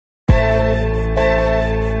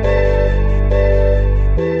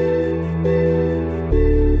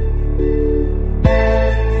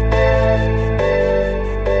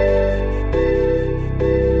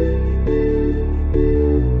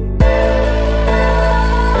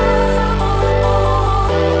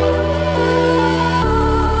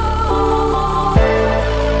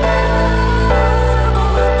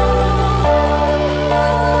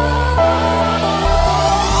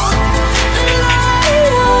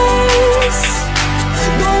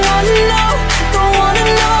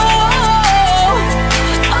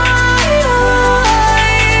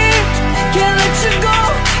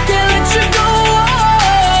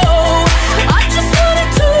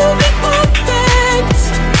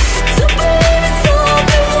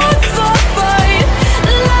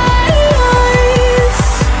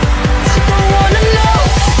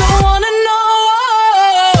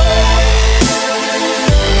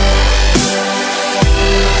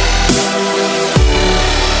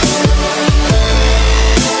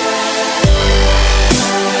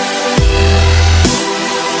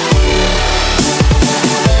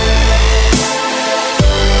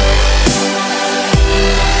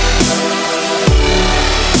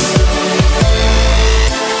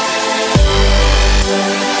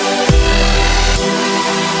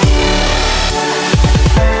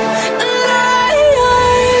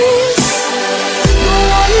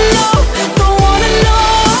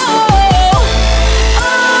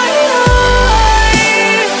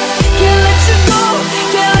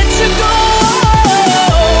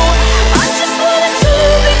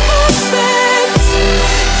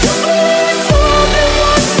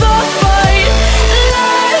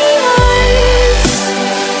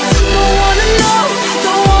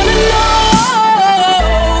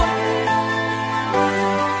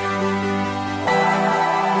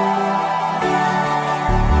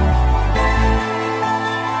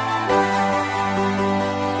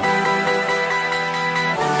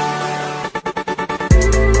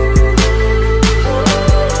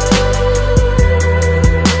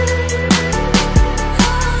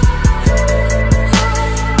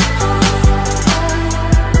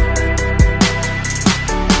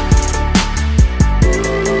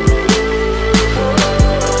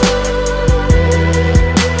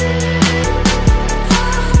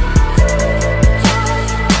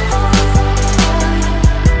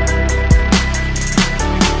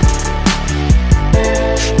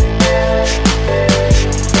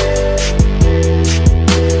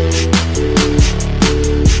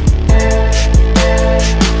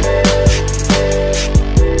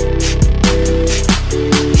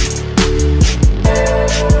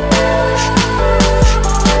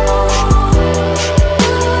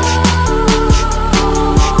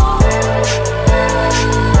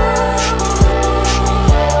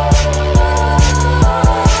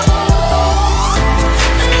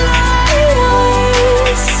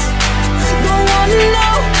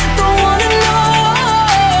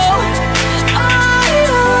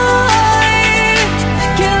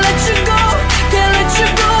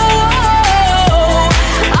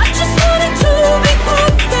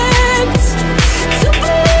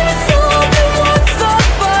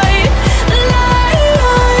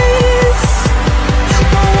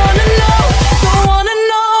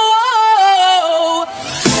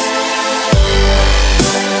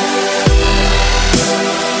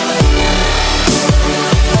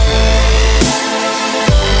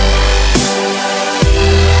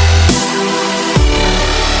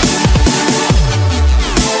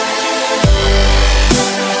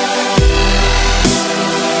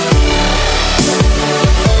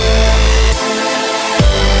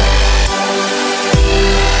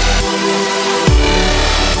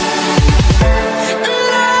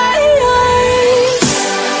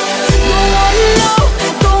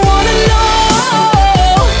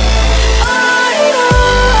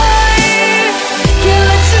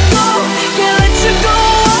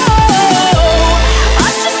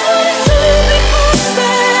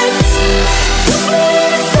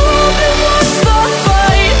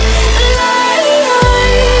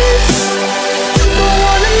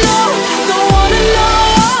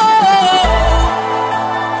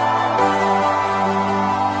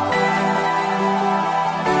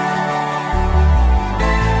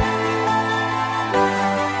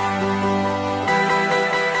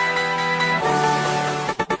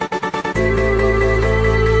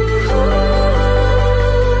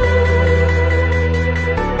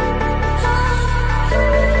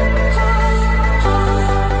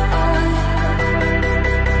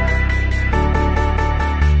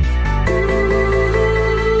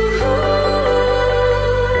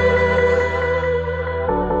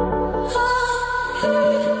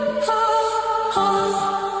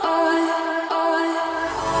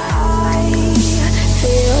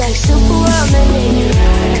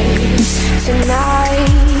tonight.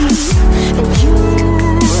 And you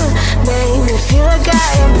made me feel like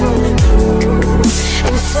I am running through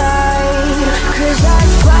inside. 'Cause I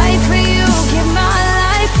fight for you, give my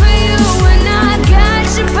life for you, and I got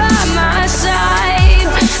you by my side.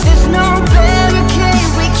 There's no barricade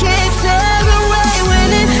we can't tear away when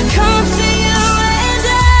it comes to you and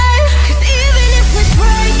I. 'Cause even if we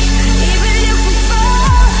break, even if we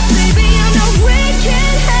fall, baby, I know we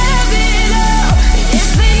can have it all. And if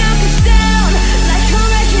they knock us down like a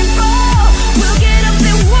wrecking ball, we'll get up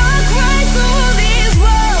and walk right through these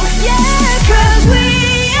walls. Yeah, 'cause we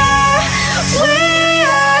are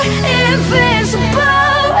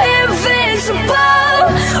invincible, invincible.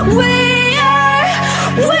 We are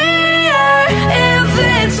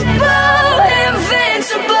invincible,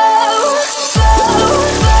 invincible.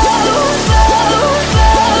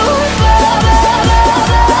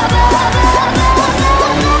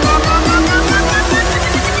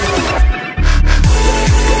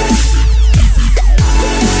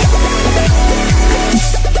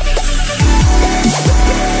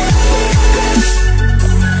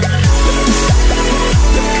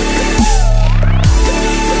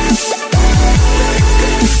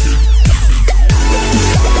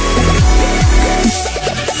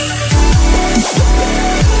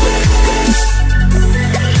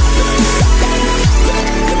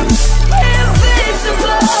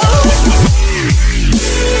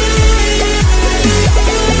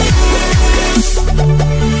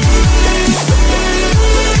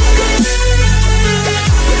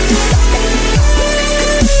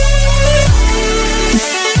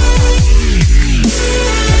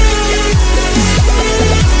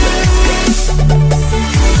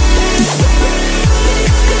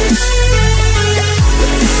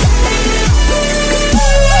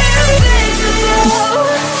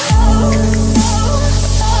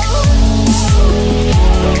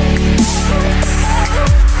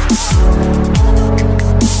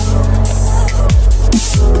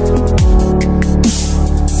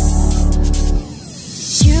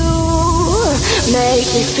 Make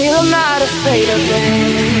me feel I'm not afraid of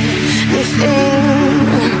anything,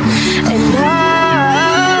 and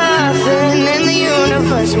nothing in the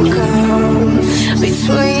universe will come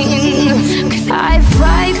between. 'Cause I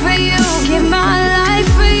fight for you, give my life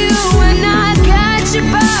for you, and I got you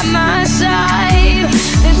by my side.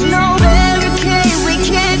 There's no barricade we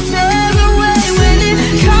can't tear away when it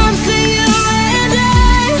comes to you and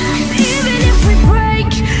I. 'Cause even if we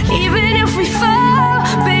break, even if we fall,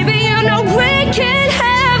 baby, you know we can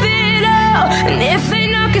have it all. And if they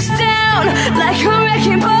knock us down like a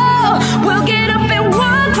wrecking ball, we'll get up and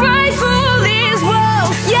walk right through these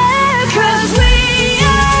walls. Yeah, 'cause we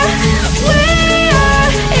are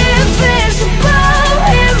invincible,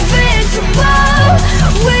 invincible.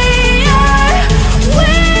 We are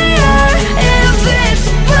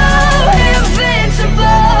invincible,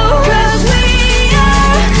 invincible. 'Cause we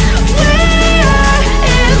are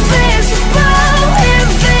invincible,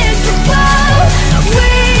 invincible.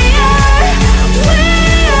 We are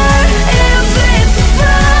invincible,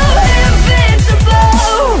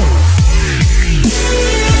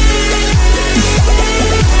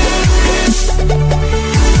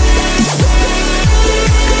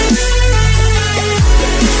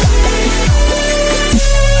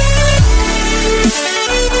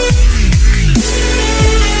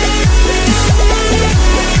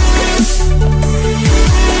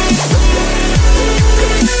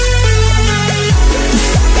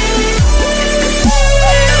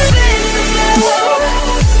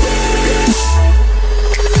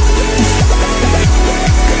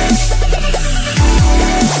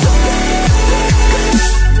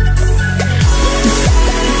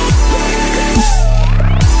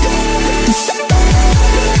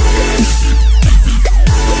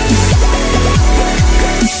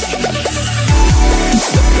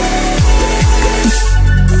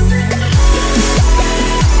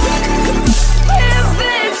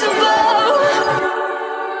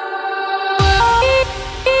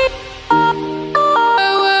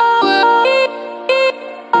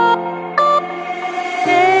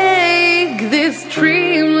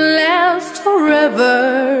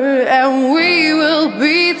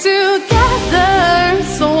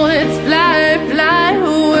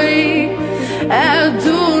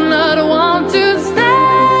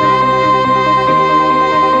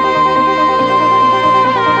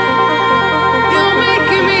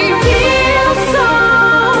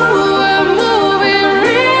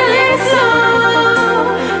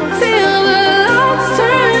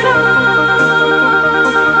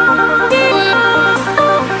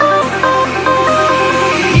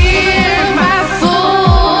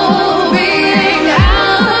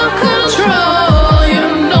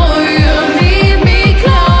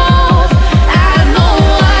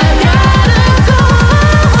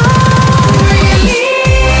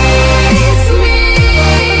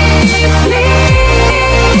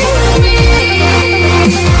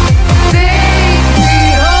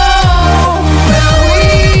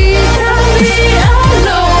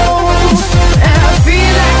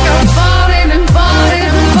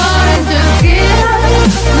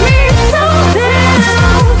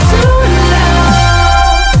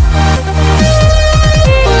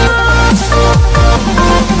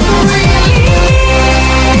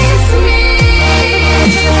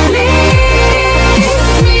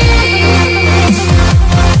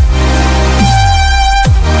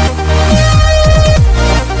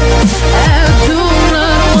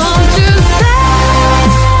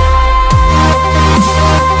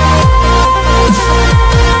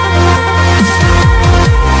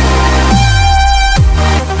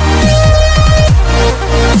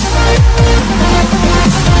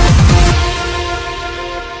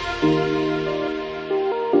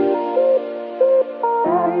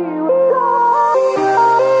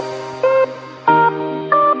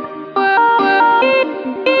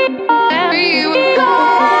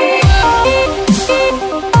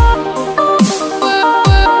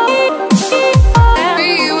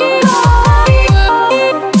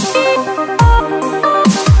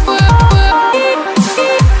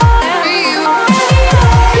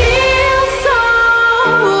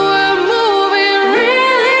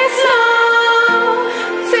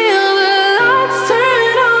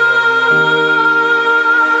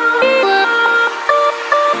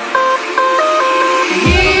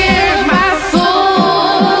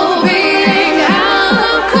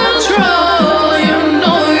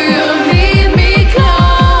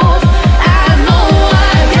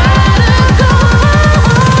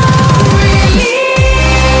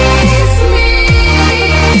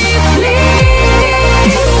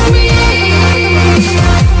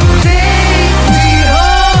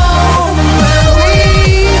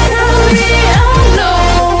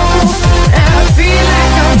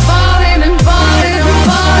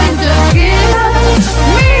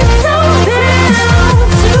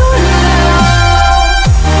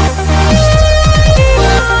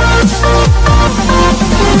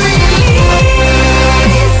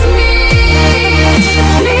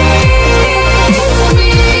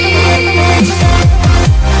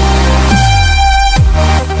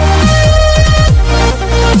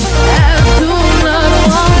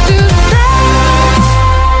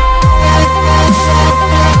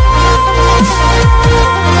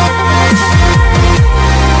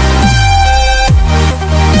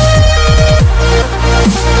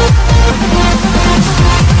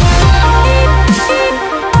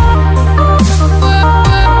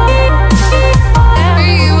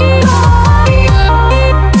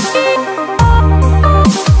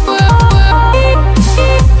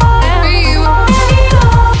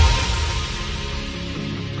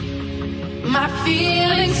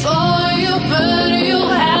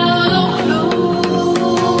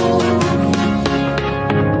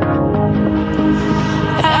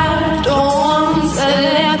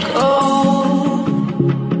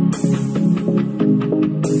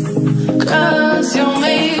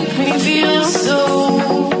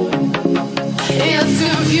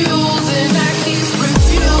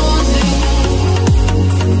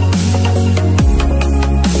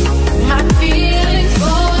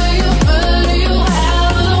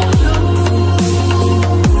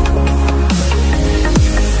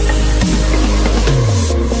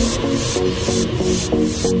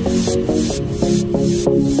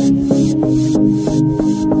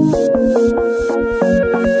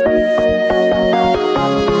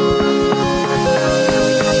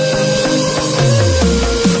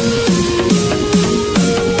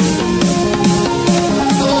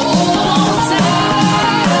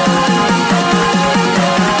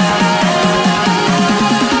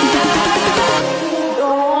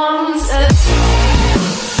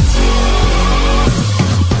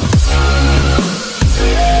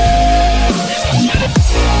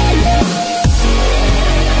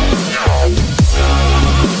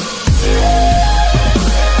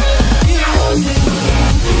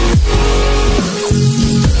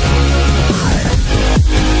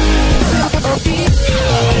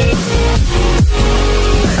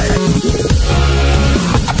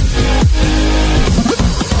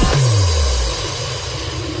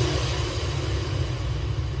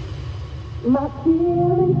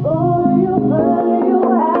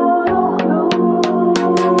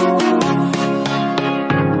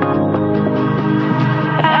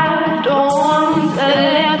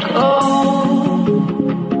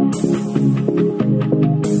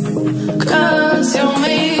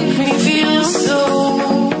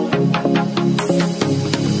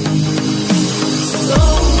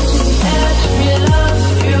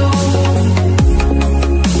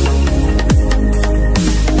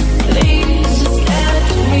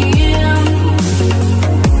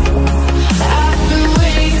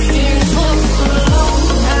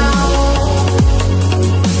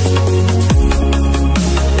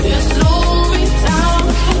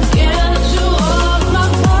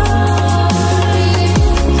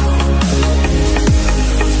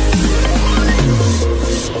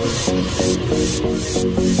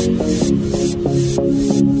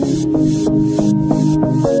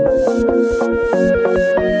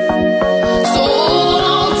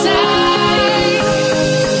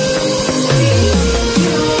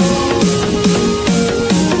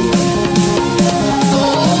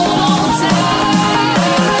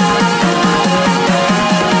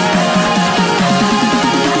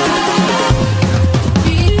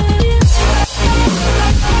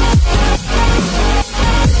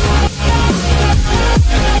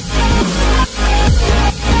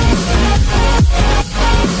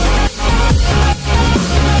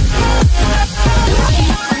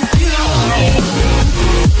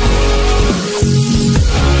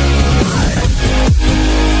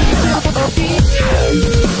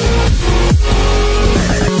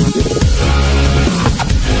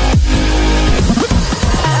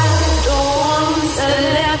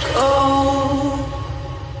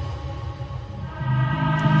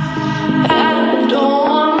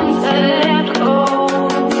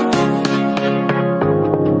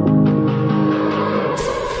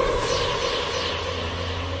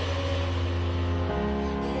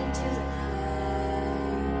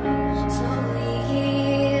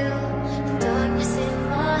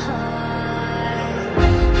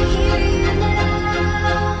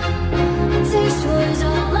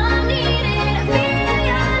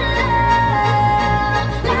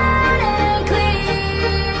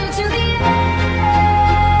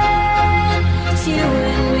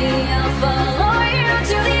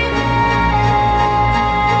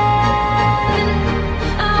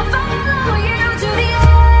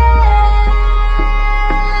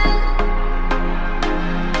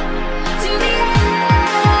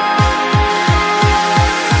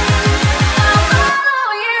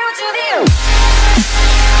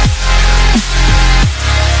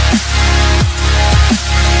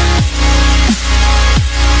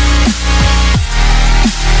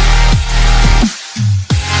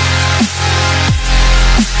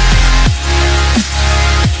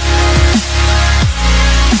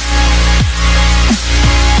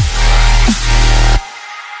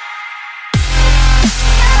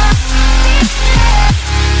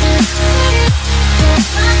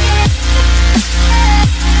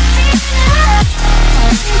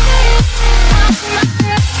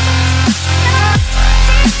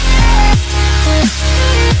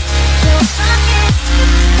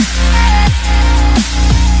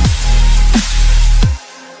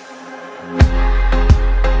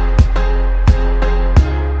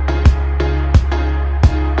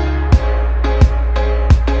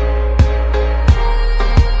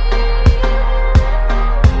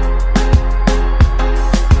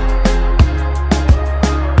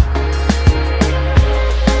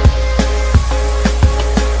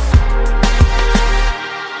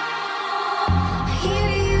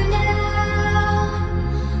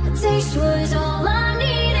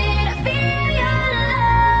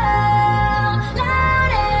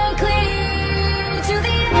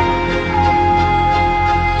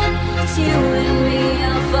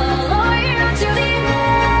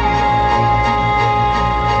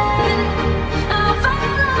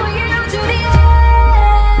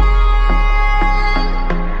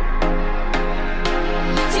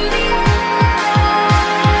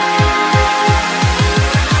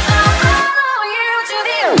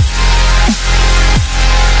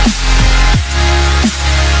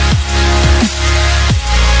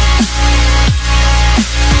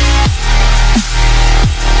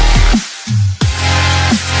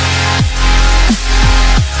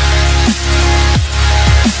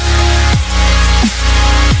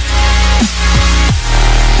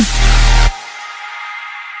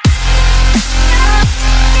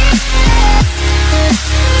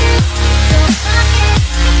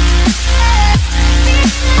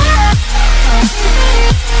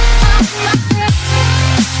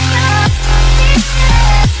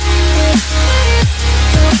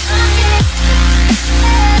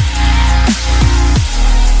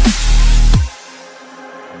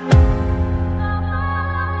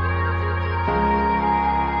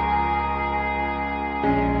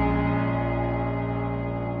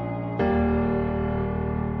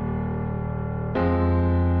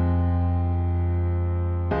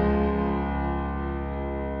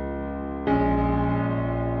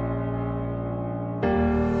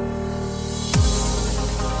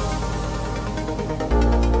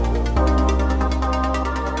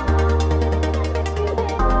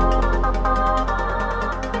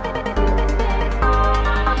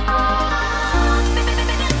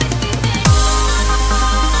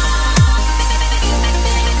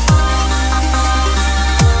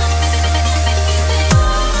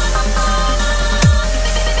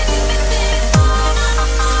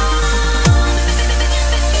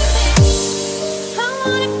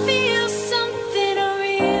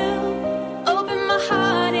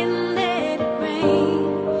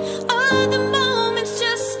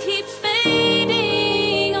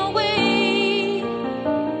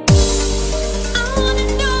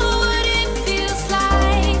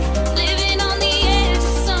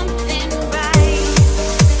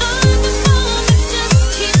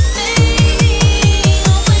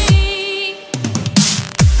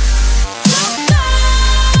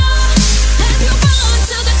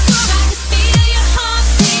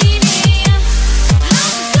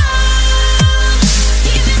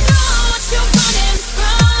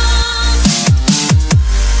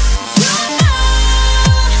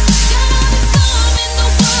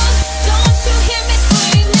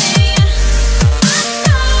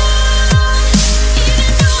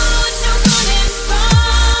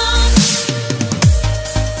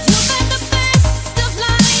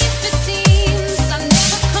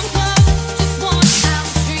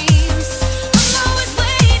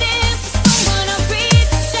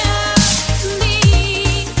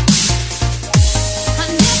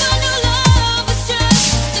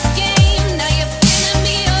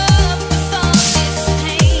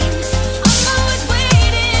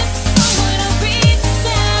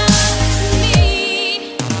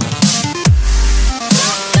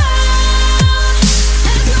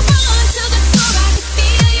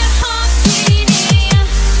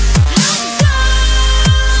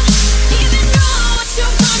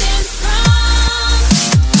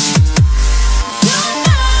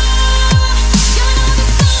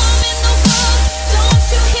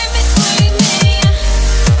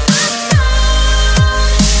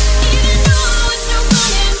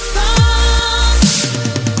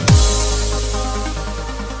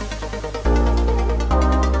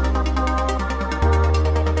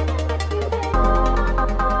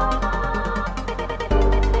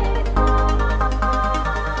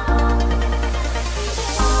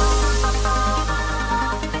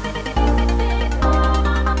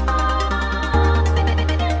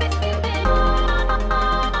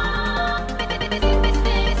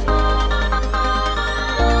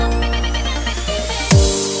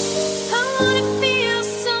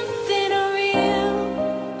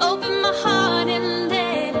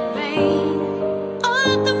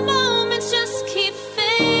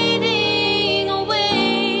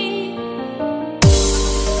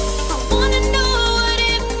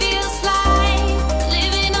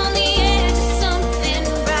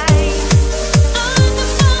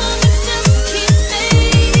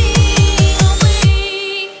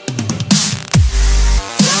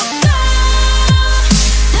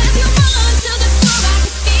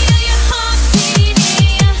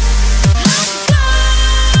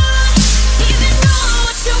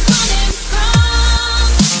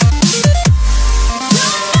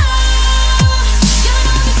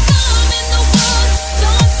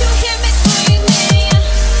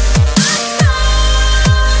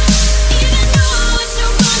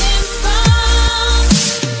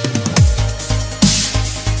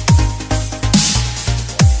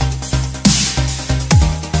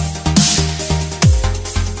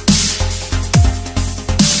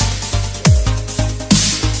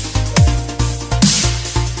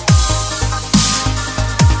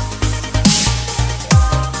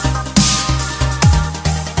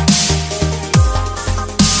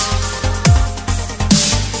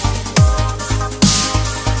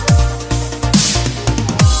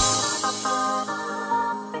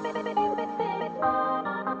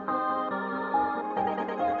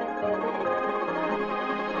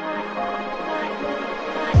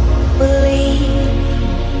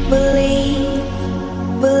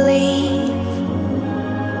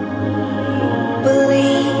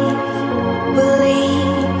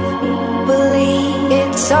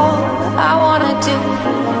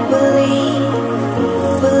 believe,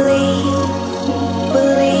 believe,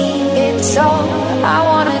 believe. It's all I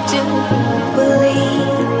wanna do. Believe,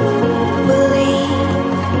 believe,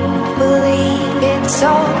 believe. It's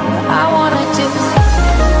all I wanna do.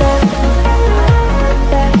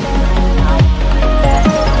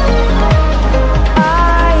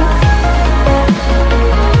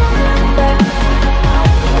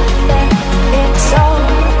 It's all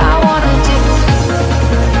I wanna do.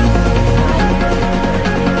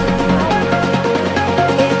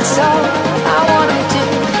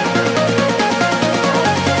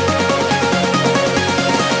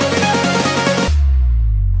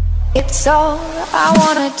 It's all I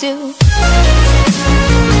wanna do.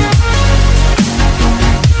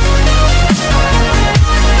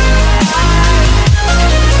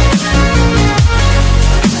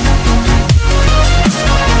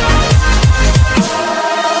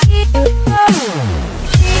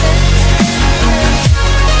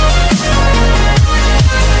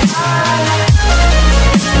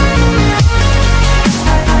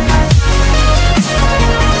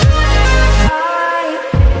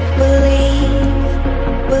 Believe,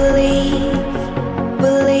 believe,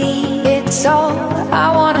 believe. It's all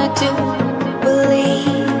I wanna do.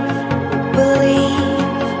 Believe, believe,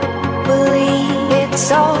 believe.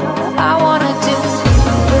 It's all I wanna do.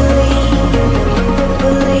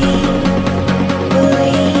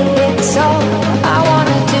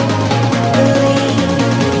 Believe,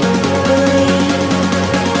 believe,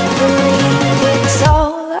 believe. It's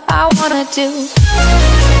all I wanna do.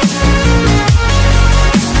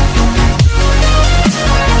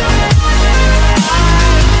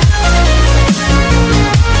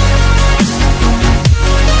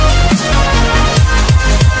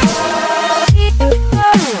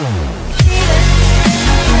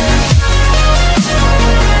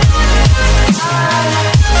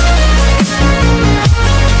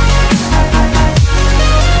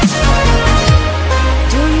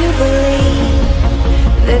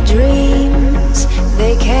 Dreams,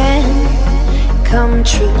 they can come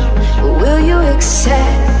true. Will you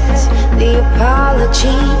accept the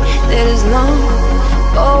apology that is long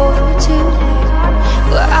overdue?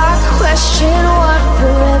 Well, I question what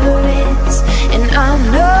forever is, and I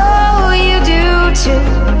know you do too.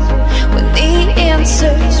 When the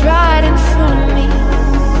answer's right in front of me,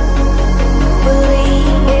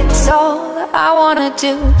 believe it's all I wanna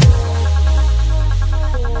do.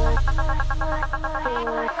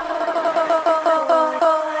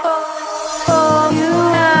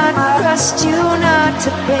 Trust you not to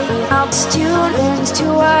pay. I'll trust you learns to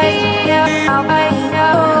wait. I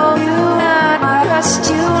know you not.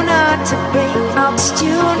 Trust you not to pay. I'll trust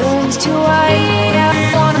you learns to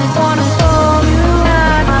wait. Wanna know you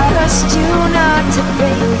not. Trust you not to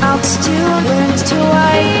pay. I'll trust you learns to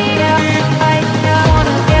wait. I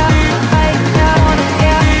wanna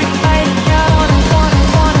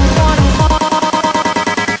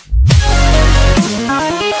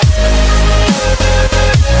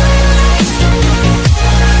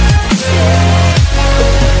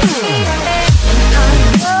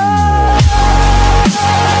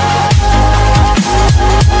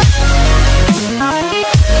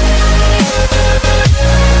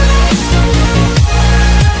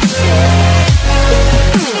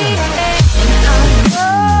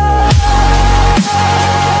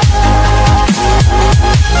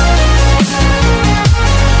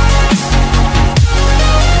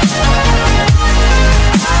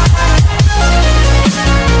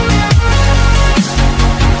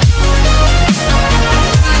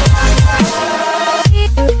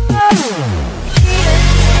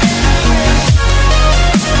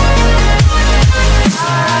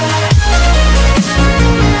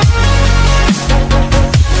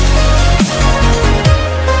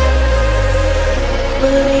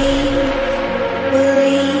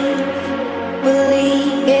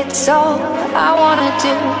it's all I wanna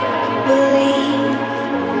do. Believe,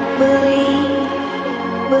 believe,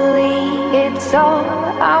 believe. It's all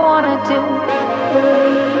I wanna do.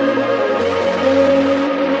 Believe, believe, believe. It's all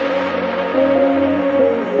I wanna do.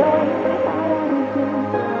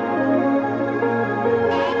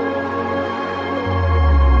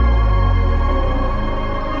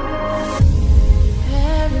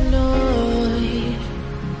 Paranoid,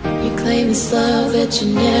 you claim this love that you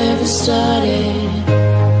never started.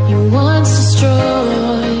 You once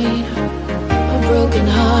destroyed a broken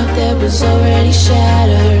heart that was already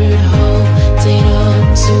shattered. Holding on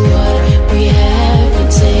to what we have, you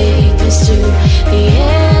take us to the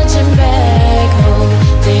edge and back.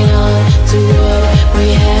 Holding on to what we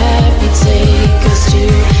have, you take us to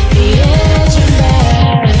the edge and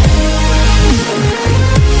back.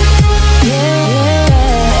 Yeah, yeah.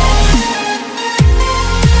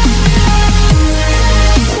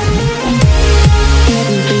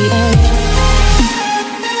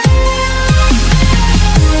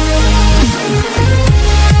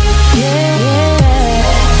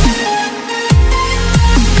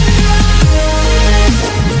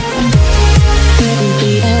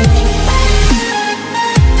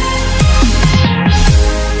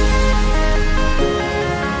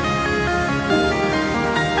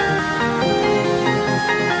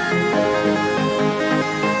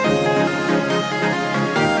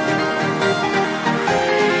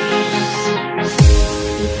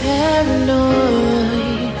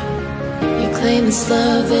 this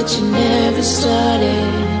love that you never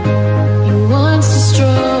started. You once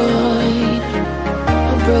destroyed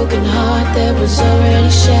a broken heart that was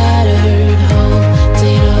already shattered.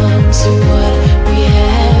 Holding on to what we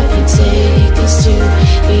have, you take us to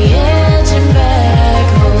the edge and back.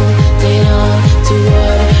 Holding on to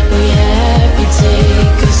what we have, you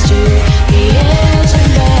take us to the edge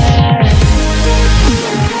and back.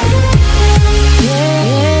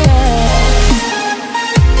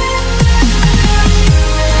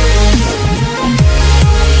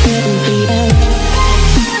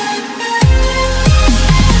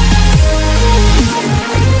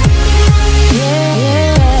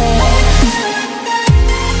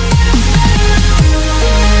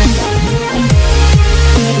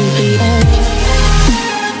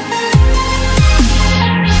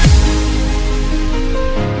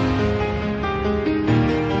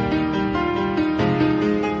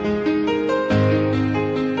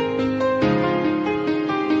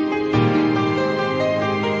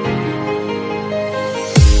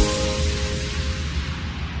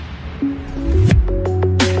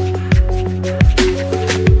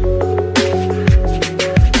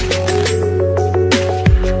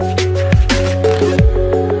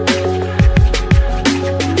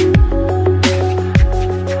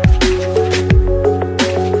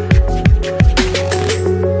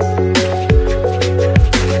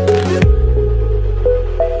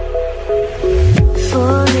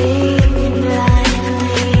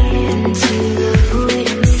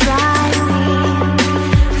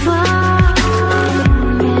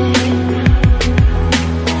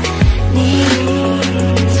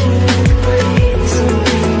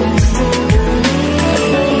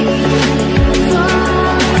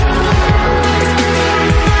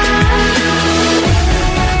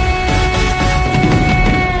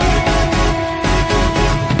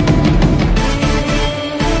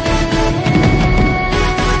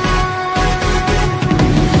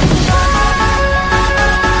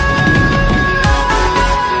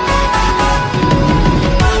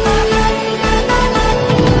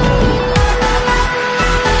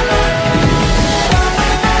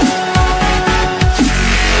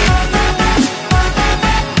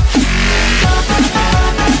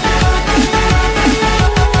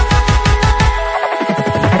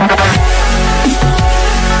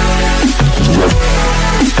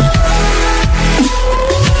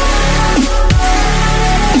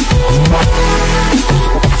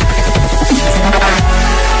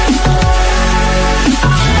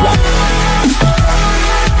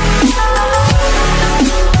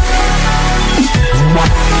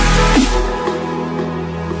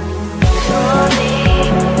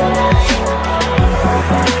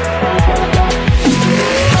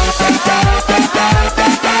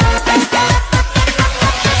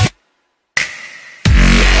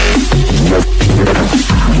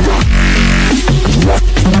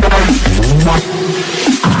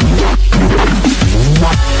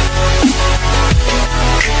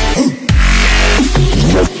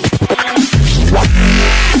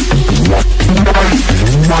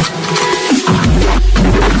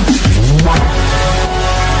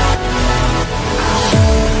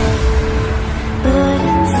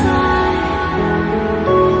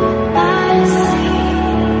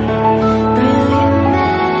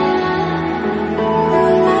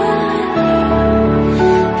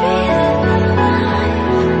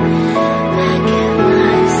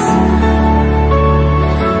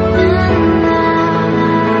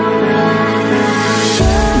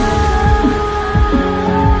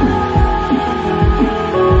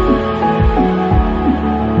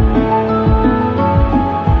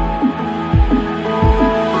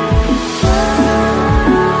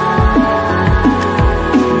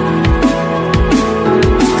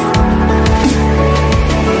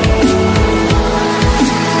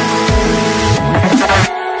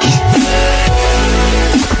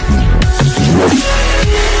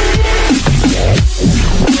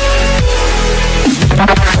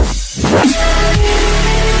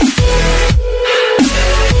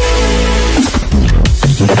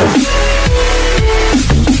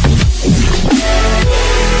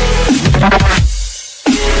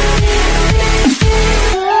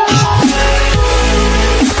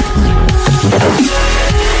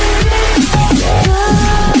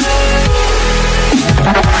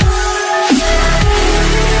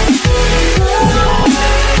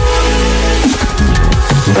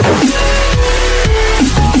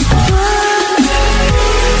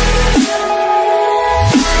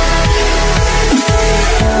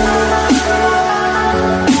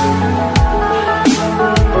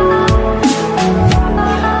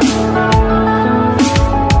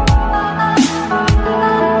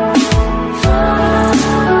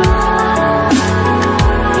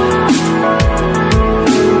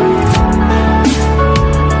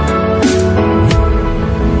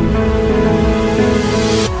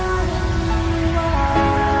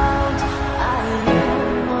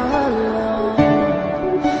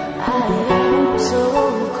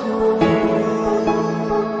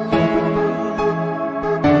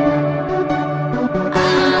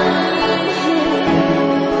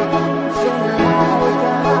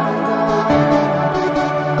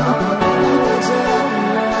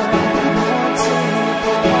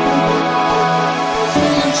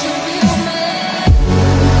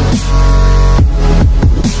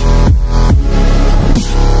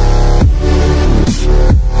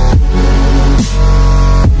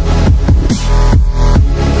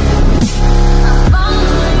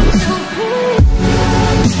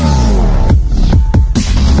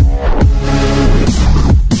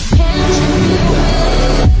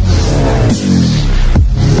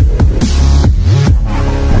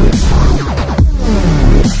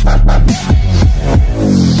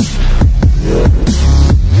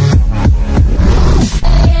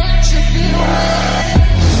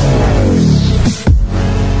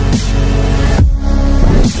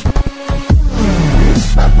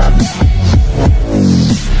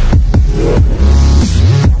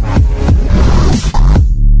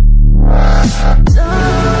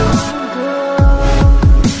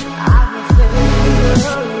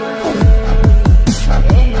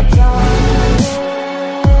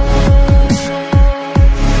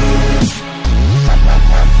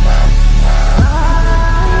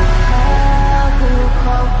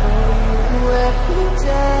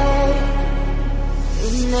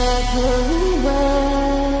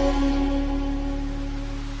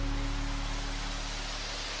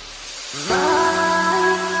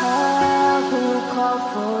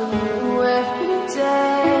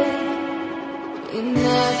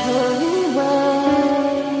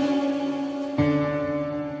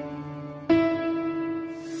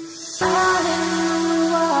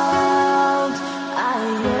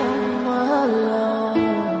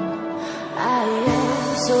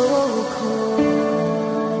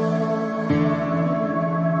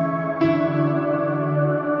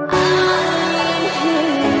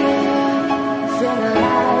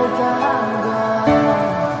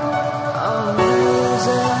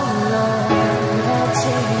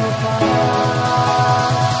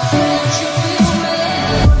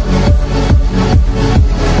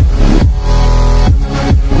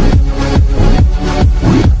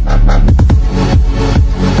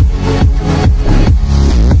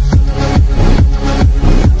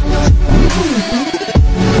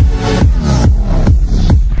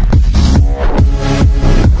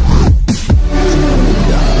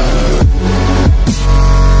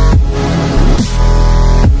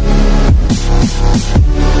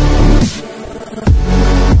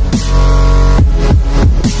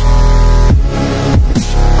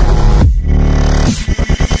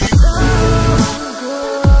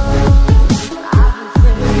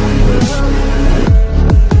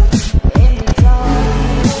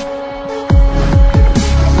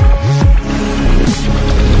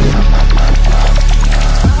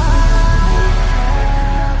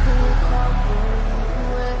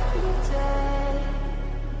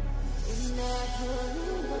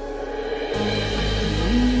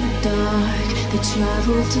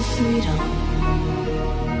 travel to freedom,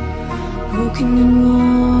 broken and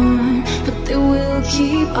worn, but they will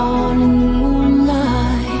keep on in the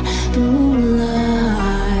moonlight, the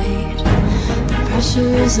moonlight. The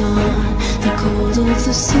pressure is on, the cold of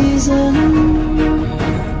the season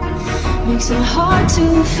makes it hard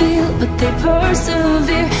to feel, but they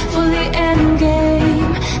persevere for the end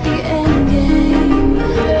game, the end game.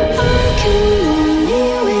 I can only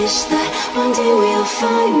wish that one day we'll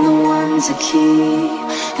find the one to keep.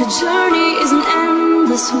 The journey is an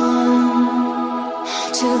endless one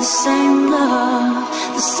to the same love,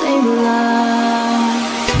 the same love.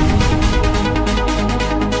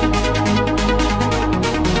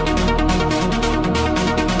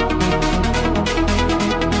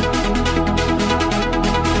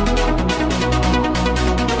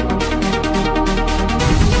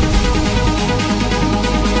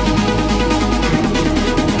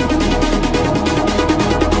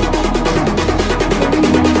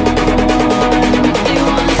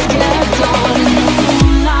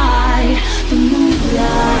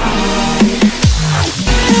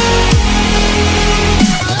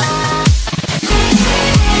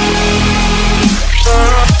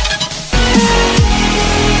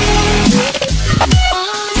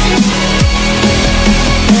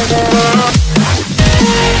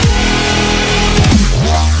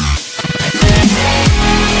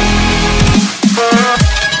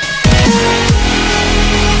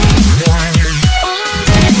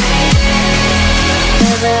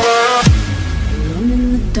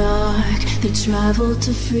 Travel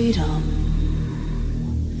to freedom,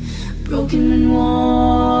 broken and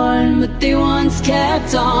worn, but they once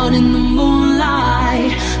kept on in the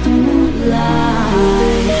moonlight, the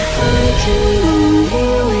moonlight. I can only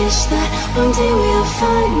wish that one day we'll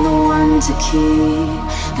find the one to keep.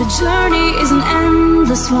 The journey is an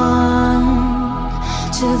endless one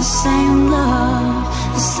to the same love,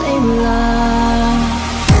 the same love.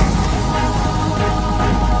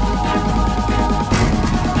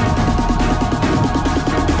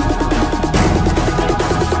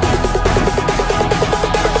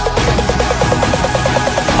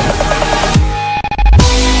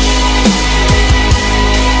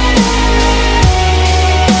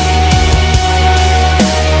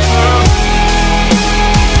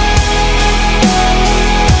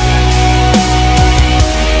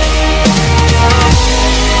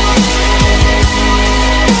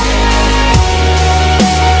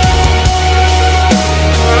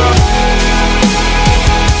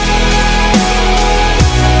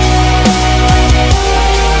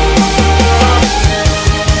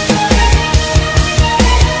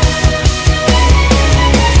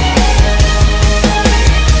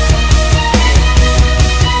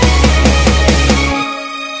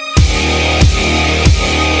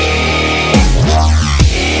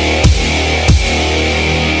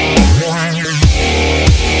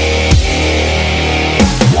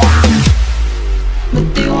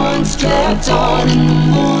 Kept on in the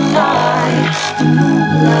moonlight, the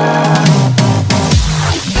moonlight.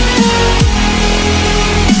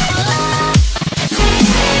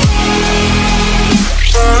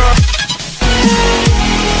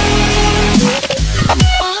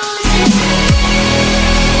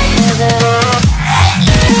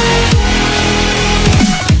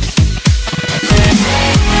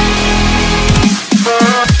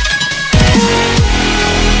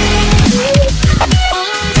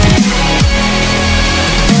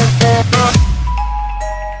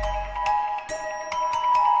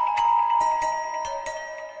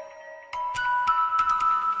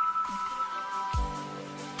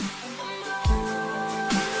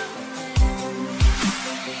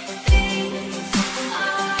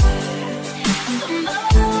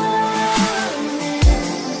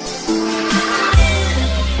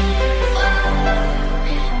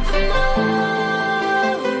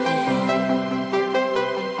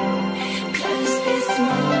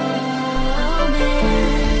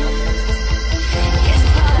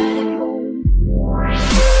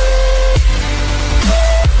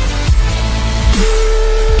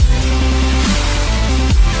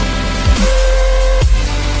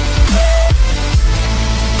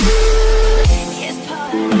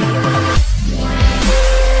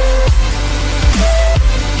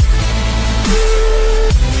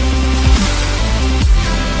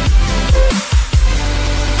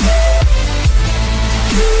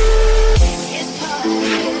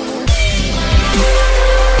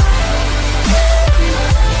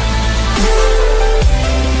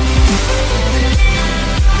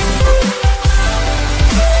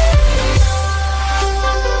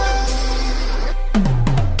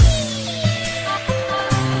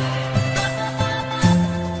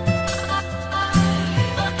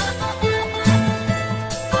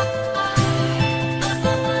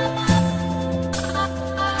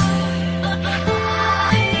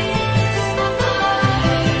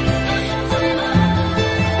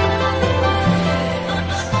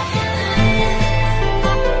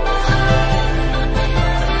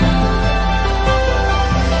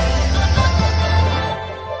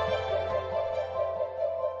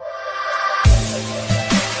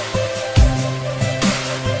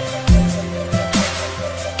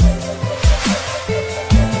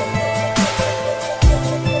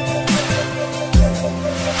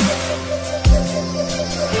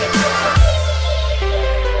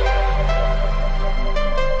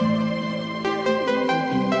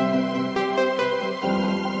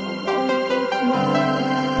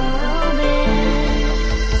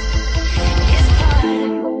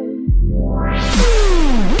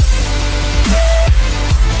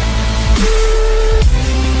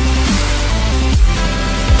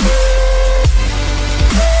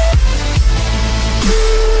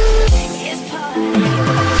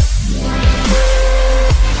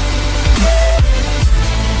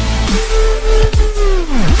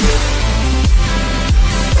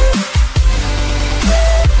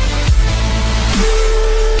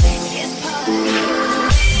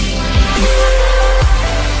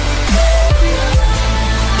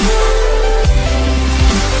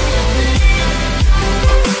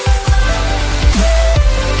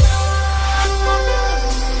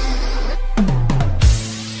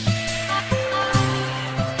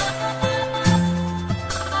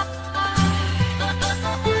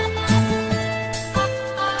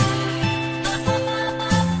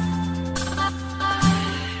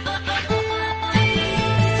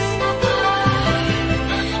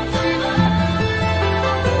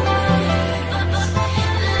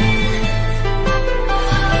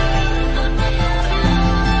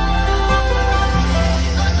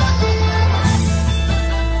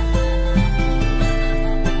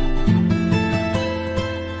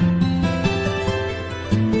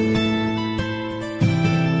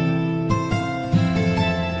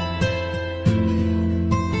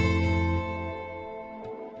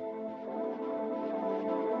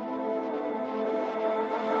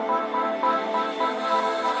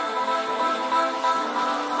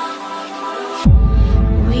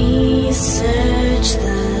 We search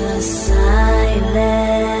the silence,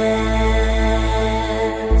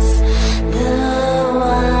 the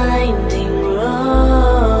winding road.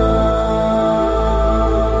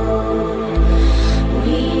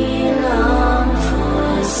 We long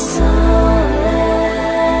for solace.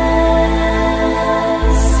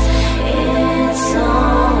 It's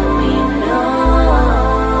all we know.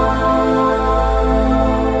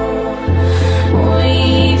 We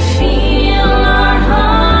feel our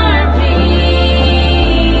heartbeat.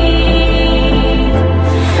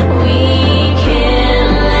 We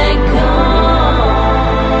can't let go.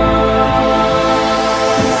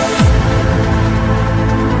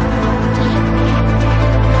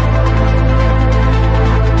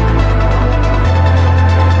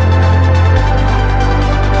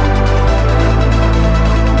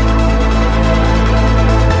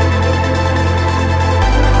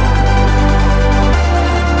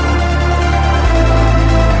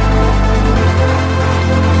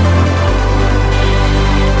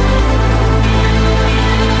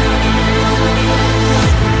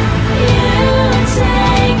 You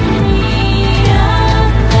take me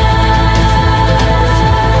under.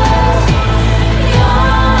 You're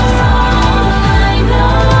all I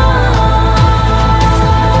know.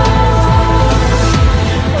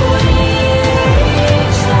 We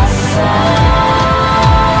reach the surface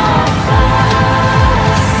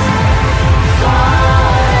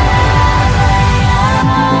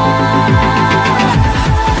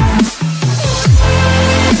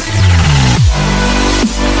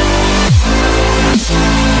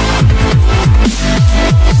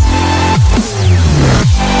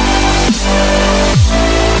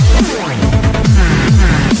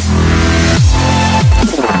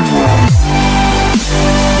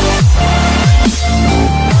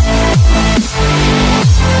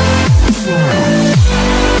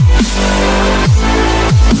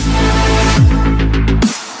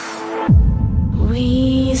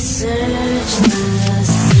We search the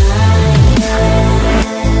silence,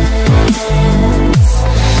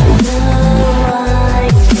 the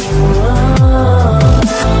winding road.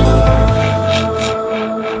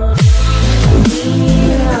 We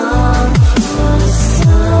long for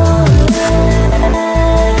solace.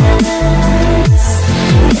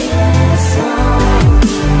 It's all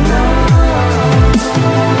we know.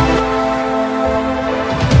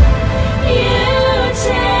 You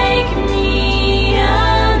take me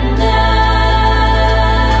under.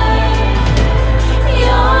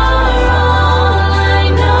 You're all I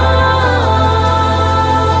know.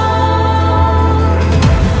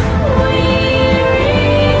 We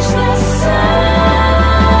reach the surface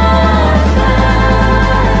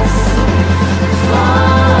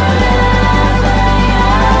forever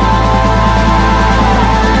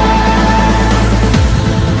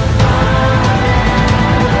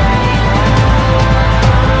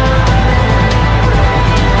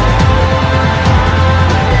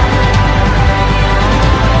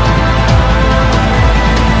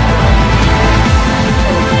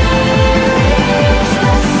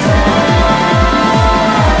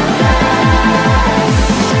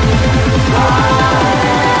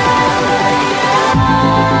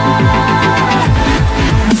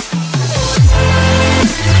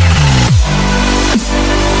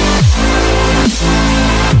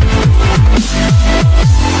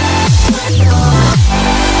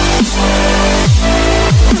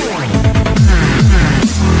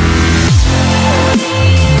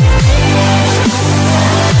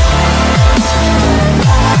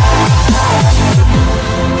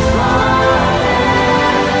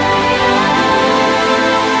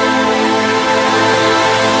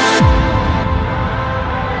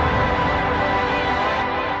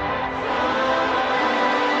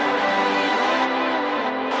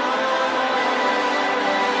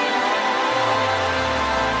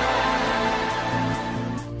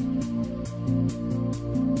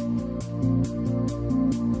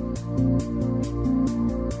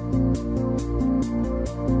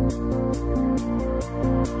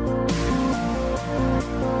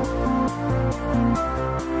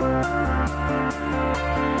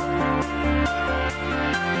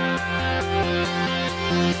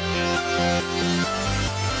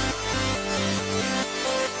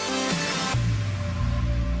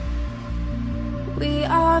We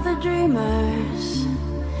are the dreamers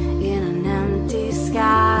in an empty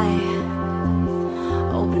sky.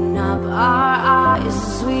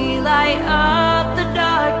 light up the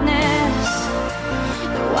darkness.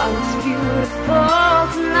 While it's beautiful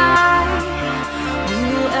tonight, we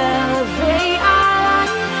will elevate our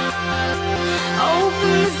light.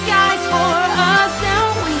 Open the skies for us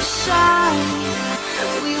and we shine.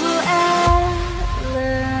 We will elevate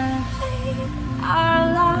our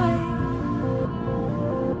light.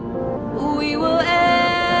 We will elevate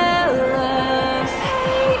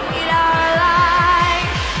our light.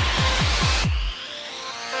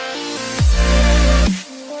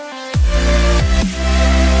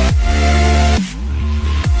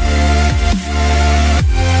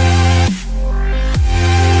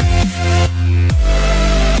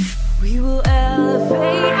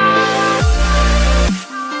 We will elevate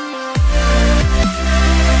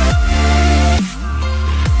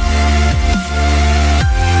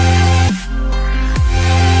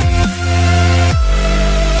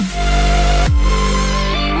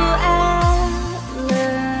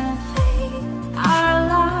our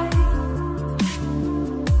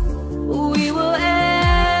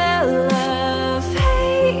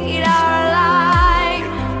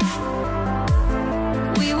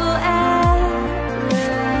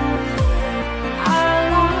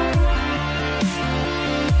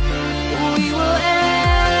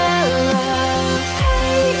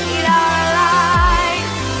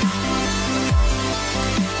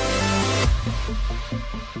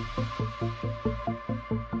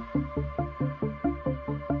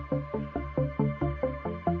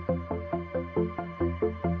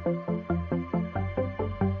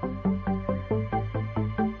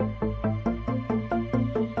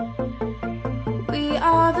We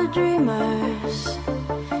are the dreamers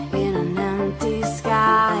in an empty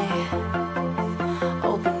sky.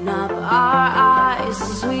 Open up our eyes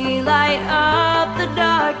as we light up the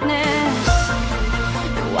darkness.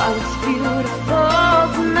 And while it's beautiful